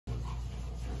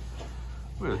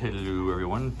Well, hello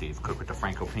everyone, Dave Cook with the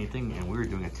Franco Painting, and we're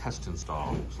doing a test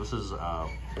install. So this is a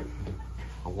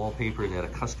wallpaper that a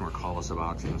customer called us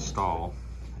about to install,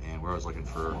 and we're always looking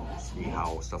for see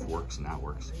how stuff works and not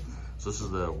works. So this is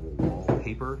the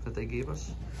wallpaper that they gave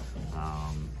us,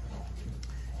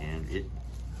 and it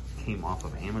came off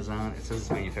of Amazon. It says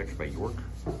it's manufactured by York.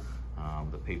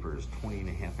 The paper is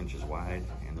 20.5 inches wide,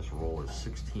 and this roll is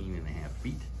 16.5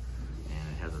 feet,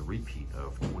 and it has a repeat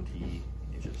of 20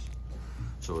 inches.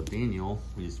 So Daniel,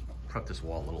 we just prepped this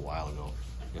wall a little while ago,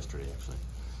 yesterday actually.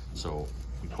 So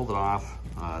we pulled it off.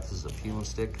 This is a peel and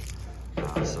stick.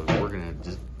 So we're gonna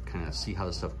just kind of see how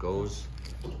this stuff goes.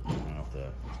 I don't know if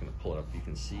I'm just gonna pull it up. You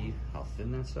can see how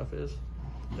thin that stuff is.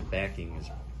 The backing is,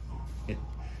 it's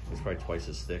probably twice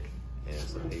as thick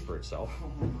as the paper itself.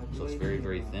 So it's very,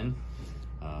 very thin.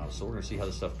 So we're gonna see how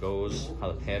this stuff goes,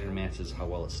 how the pattern matches, how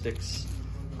well it sticks.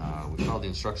 We followed the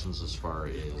instructions as far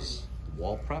as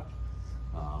wall prep.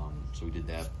 So we did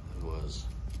that, it was,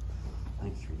 I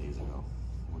think 3 days ago.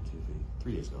 1, 2,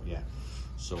 3 days ago, yeah.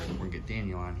 So we're gonna get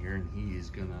Daniel on here, and he's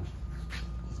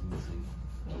missing.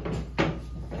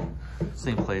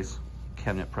 Same place,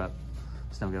 cabinet prep.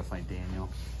 So now we gotta find Daniel.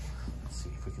 Let's see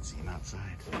if we can see him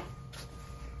outside.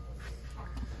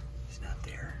 He's not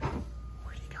there.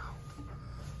 Where'd he go?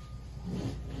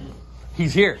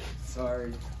 He's here.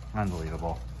 Sorry.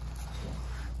 Unbelievable.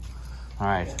 All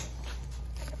right.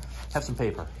 Have some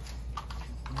paper.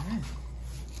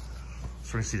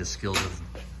 So we're gonna see the skills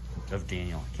of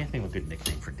Daniel. I can't think of a good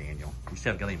nickname for Daniel. We used to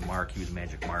have a guy named Mark. He was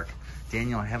Magic Mark.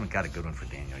 Daniel, I haven't got a good one for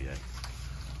Daniel yet.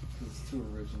 It's too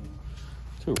original.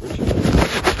 Too original.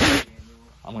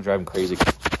 I'm gonna drive him crazy.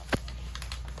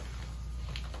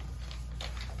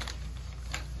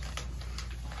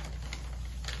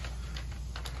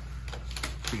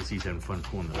 You can see he's having fun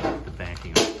pulling the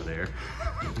backing off of there.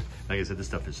 Like I said, this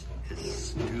stuff is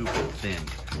stupid thin.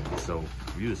 So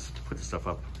we just put the stuff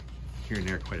up here and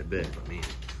there quite a bit, but man,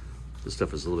 this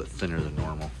stuff is a little bit thinner than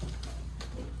normal.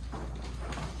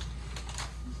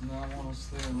 Does not want to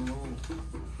stay in the roll.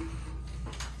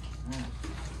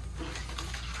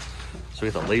 So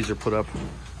we got the laser put up,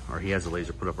 or he has the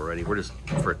laser put up already. We're just,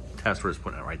 for a test, we're just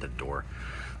putting it right at the door.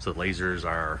 So the lasers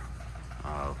are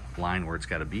line where it's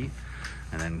got to be.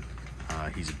 And then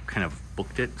he's kind of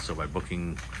booked it. So by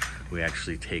booking, we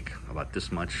actually take about this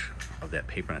much of that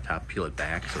paper on the top, peel it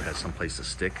back so it has some place to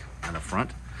stick on the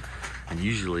front. And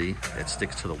usually it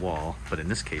sticks to the wall, but in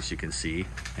this case you can see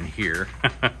and hear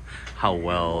how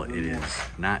well it is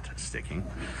not sticking.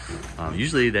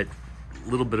 Usually that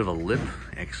little bit of a lip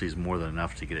actually is more than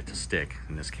enough to get it to stick.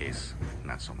 In this case,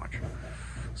 not so much.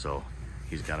 So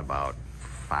he's got about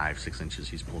 5-6 inches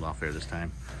he's pulled off there this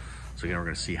time. So again, we're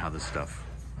gonna see how this stuff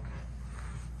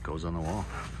goes on the wall.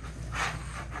 I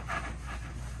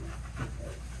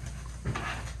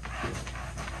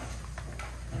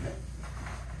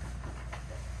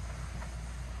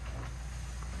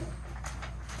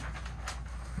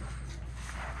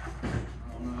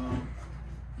don't know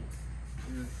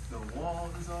if the wall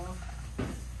is off,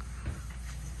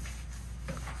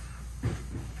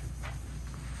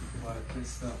 but this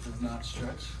stuff does not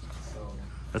stretch, so.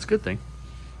 That's a good thing.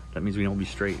 That means we don't be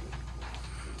straight.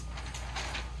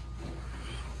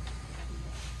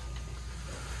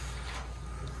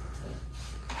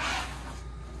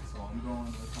 So I'm going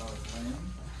with how it's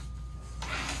laying.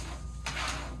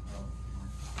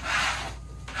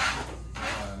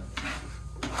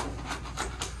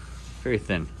 Very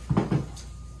thin.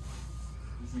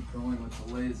 Isn't going with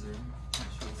the laser, as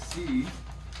you'll see.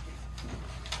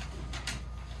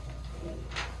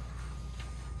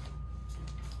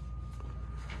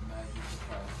 Imagine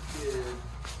if I did, it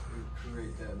would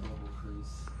create that bubble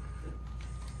crease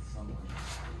somewhere.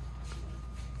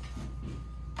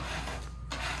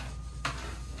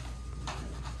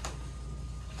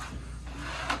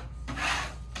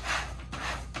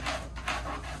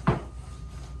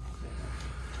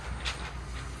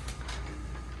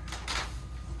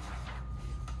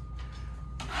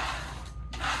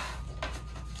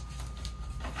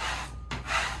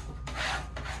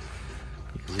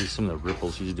 These are some of the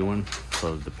ripples he's doing.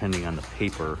 So depending on the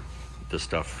paper, this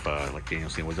stuff, like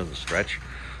Daniel's saying, it doesn't stretch.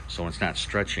 So when it's not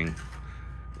stretching,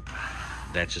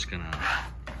 that's just gonna,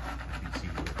 you can see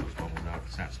the ripples bubbled out. If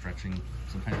it's not stretching,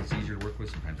 sometimes it's easier to work with,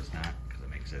 sometimes it's not, because it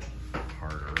makes it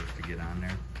harder to get on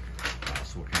there.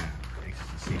 So we're kind of anxious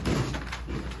to see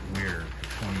where the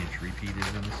 20-inch repeat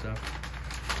is on this stuff.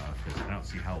 Because I don't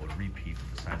see how it would repeat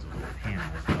with the size of the little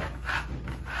panels, but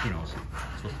who knows? It's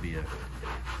supposed to be a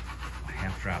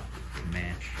half drop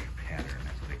match pattern.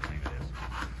 That's what they claim it is.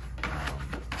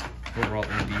 Overall,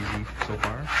 easy so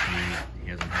far. I mean, he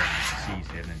hasn't had any C's,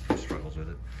 he hasn't had any struggles with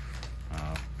it.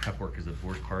 prep work is the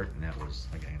worst part, and that was,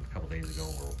 again, a couple days ago,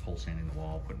 we were pole sanding the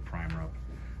wall, putting primer up,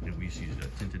 and we used to use a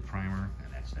tinted primer,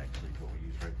 and that's actually what we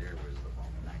used right there was the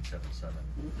Roman 977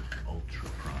 Ultra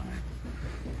Prime.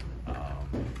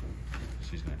 So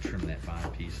he's going to trim that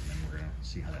bottom piece, and then we're going to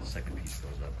see how that second piece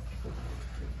goes up.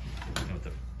 And with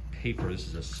the paper,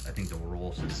 this is I think the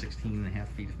roll says 16.5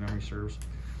 feet if memory serves.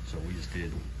 So we just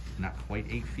did not quite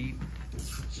 8 feet.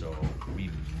 So we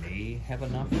may have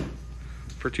enough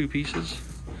for 2 pieces.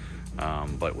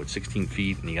 But with 16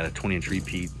 feet and you got a 20-inch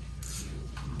repeat,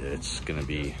 it's gonna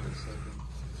be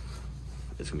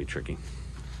tricky.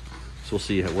 So we'll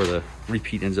see where the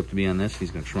repeat ends up to be on this.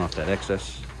 He's gonna trim off that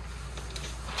excess.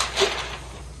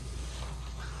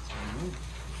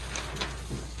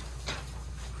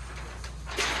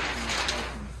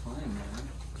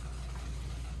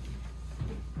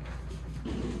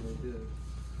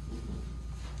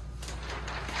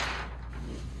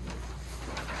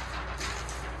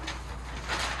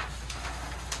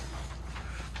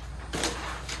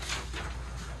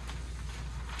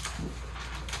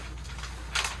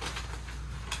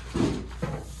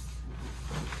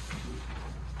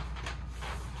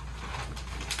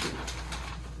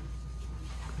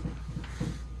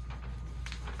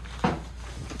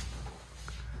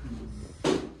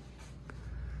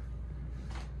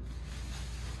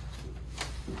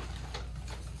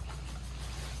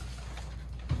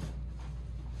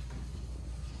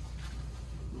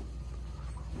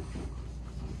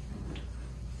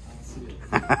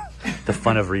 The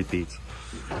fun of repeats.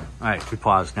 All right, we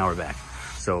paused, now we're back.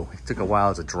 So it took a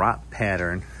while. It's a drop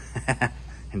pattern,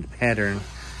 and the pattern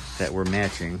that we're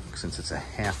matching, since it's a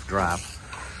half drop,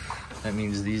 that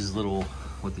means these little,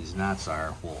 what these knots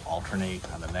are, will alternate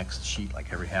on the next sheet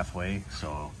like every halfway.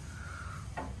 So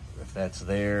if that's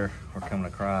there or coming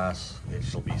across, it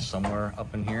shall be somewhere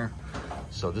up in here.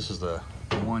 So this is the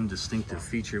one distinctive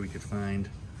feature we could find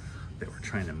that we're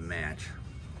trying to match.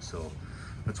 So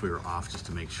that's why we were off, just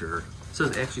to make sure.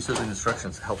 It actually says in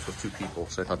instructions, it helps with 2 people,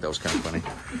 so I thought that was kind of funny.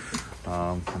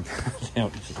 I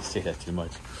don't usually say that too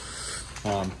much.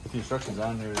 With the instructions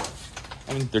on there,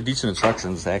 I mean, they're decent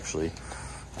instructions, actually.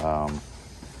 For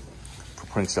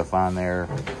putting stuff on there,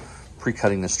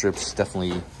 pre-cutting the strips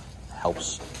definitely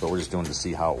helps, but we're just doing to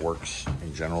see how it works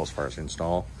in general as far as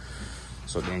install.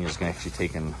 So Daniel's gonna actually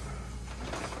taking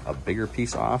a bigger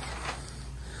piece off.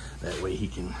 That way he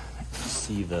can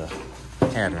see the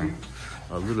pattern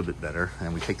a little bit better,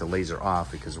 and we take the laser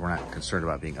off because we're not concerned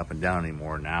about being up and down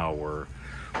anymore. Now we're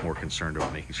more concerned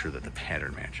about making sure that the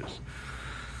pattern matches.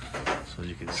 So as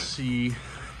you can see,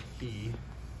 he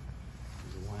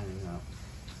is lining up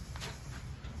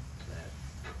that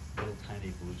little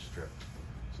tiny blue strip.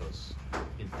 So it's,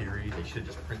 in theory, they should have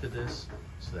just printed this,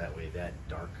 so that way that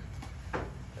dark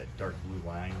blue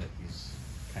line that he's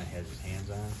kind of has his hands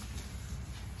on,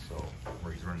 so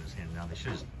where he's running his hand down, they should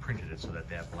have just printed it so that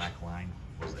that black line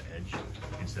was the edge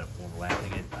instead of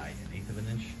overlapping it by 1/8 of an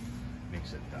inch.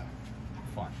 Makes it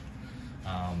fun. So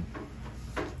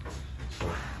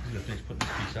I'm gonna finish putting this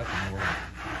piece up, and then we're gonna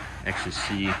actually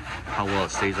see how well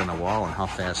it stays on the wall and how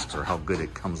fast or how good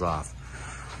it comes off.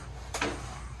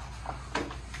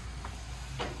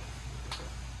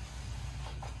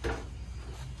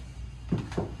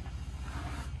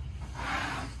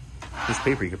 This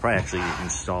paper you could probably actually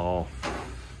install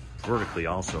vertically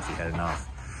also if you had enough.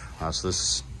 So this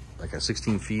is like a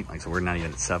 16 feet, like, so we're not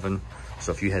even at 7.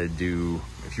 So if you had to do,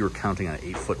 if you were counting on an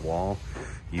 8-foot wall,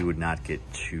 you would not get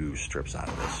 2 strips out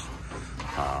of this,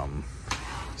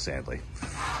 sadly.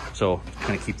 So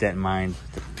kind of keep that in mind.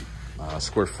 The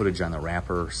square footage on the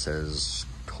wrapper says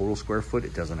total square foot.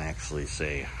 It doesn't actually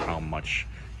say how much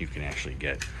you can actually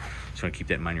get. So keep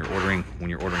that in mind. When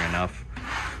you're ordering enough,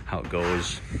 how it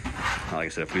goes. Like I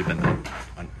said, if we've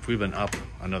been up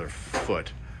another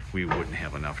foot, we wouldn't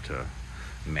have enough to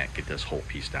get this whole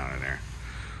piece down in there.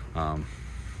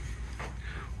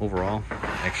 Overall,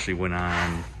 actually went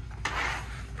on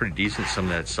pretty decent. Some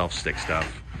of that self-stick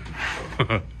stuff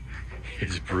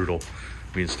is brutal.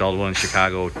 We installed one in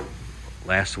Chicago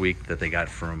last week that they got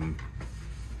from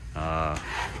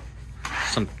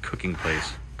some cooking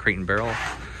place, Crate and Barrel.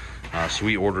 So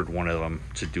we ordered one of them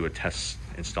to do a test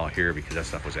install here because that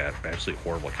stuff was absolutely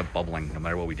horrible. It kept bubbling. No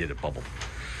matter what we did, it bubbled.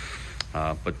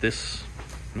 But this,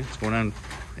 it's going on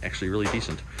actually really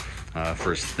decent.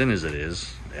 For as thin as it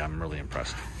is, I'm really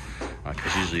impressed.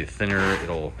 Because usually the thinner,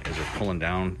 as they're pulling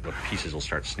down, the pieces will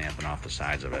start snapping off the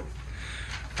sides of it.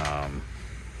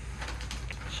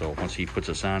 So once he puts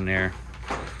this on there,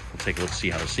 we'll take a look, see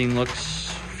how the seam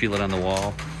looks, feel it on the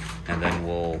wall, and then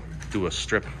we'll do a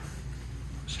stripping,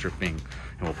 and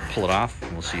we'll pull it off,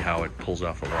 and we'll see how it pulls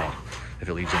off the wall. if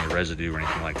it leaves any residue or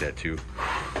anything like that too.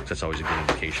 That's always a good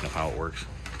indication of how it works.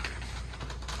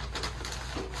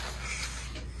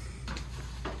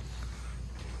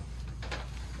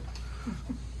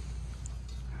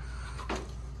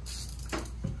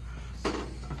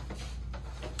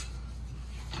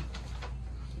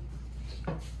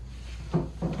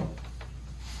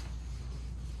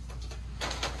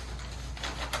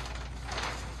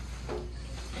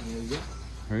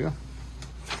 There we go.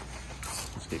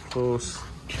 Let's get close.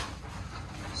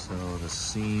 So the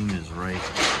seam is right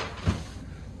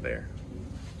there.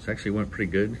 So actually went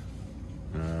pretty good.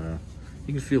 You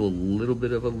can feel a little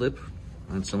bit of a lip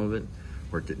on some of it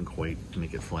where it didn't quite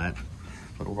make it flat,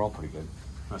 but overall pretty good.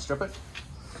 Want to strip it?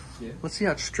 Yeah. Let's see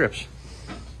how it strips.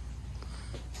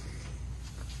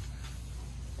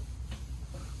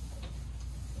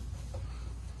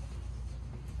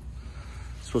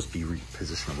 Supposed to be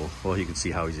repositionable. Well, you can see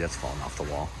how easy that's falling off the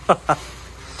wall. A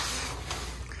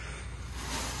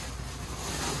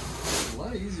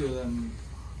lot easier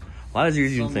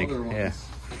than you think. Yeah.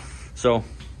 So,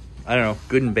 I don't know,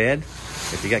 good and bad.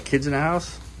 If you got kids in the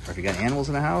house, or if you got animals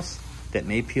in the house, that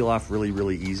may peel off really,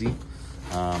 really easy.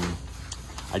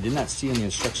 I did not see any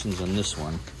instructions on this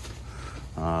one.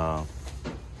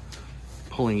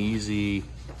 Pulling easy.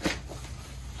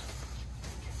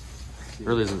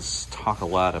 Really doesn't talk a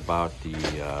lot about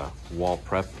the wall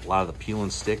prep. A lot of the peel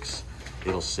and sticks,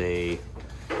 it'll say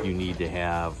you need to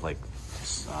have like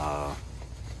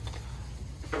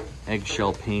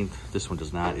eggshell paint. This one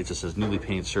does not. It just says newly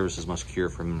painted surfaces must cure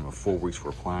for a minimum of 4 weeks for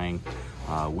applying.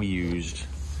 We used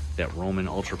that Roman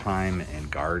Ultra Prime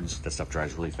and guards. That stuff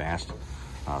dries really fast,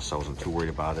 so I wasn't too worried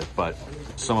about it. But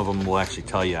some of them will actually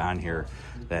tell you on here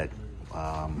that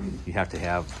you have to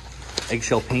have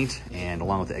eggshell paint, and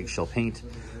along with the eggshell paint,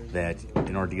 that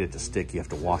in order to get it to stick, you have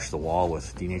to wash the wall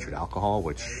with denatured alcohol,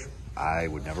 which I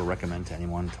would never recommend to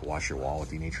anyone to wash your wall with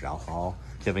denatured alcohol.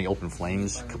 If you have any open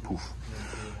flames, kapoof.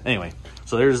 Anyway,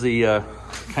 so there's the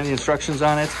kind of instructions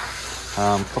on it.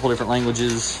 A couple different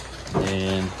languages,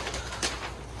 and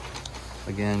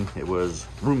again, it was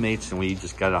roommates, and we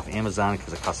just got it off Amazon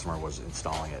because a customer was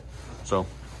installing it. So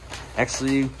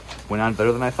actually went on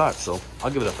better than I thought, so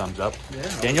I'll give it a thumbs up.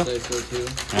 Yeah, Daniel? I'll say so too.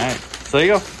 All right, so there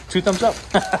you go, 2 thumbs up.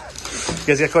 If you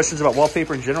guys got questions about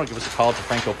wallpaper in general, give us a call to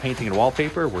Franco Painting and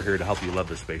Wallpaper. We're here to help you love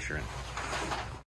the space you're in.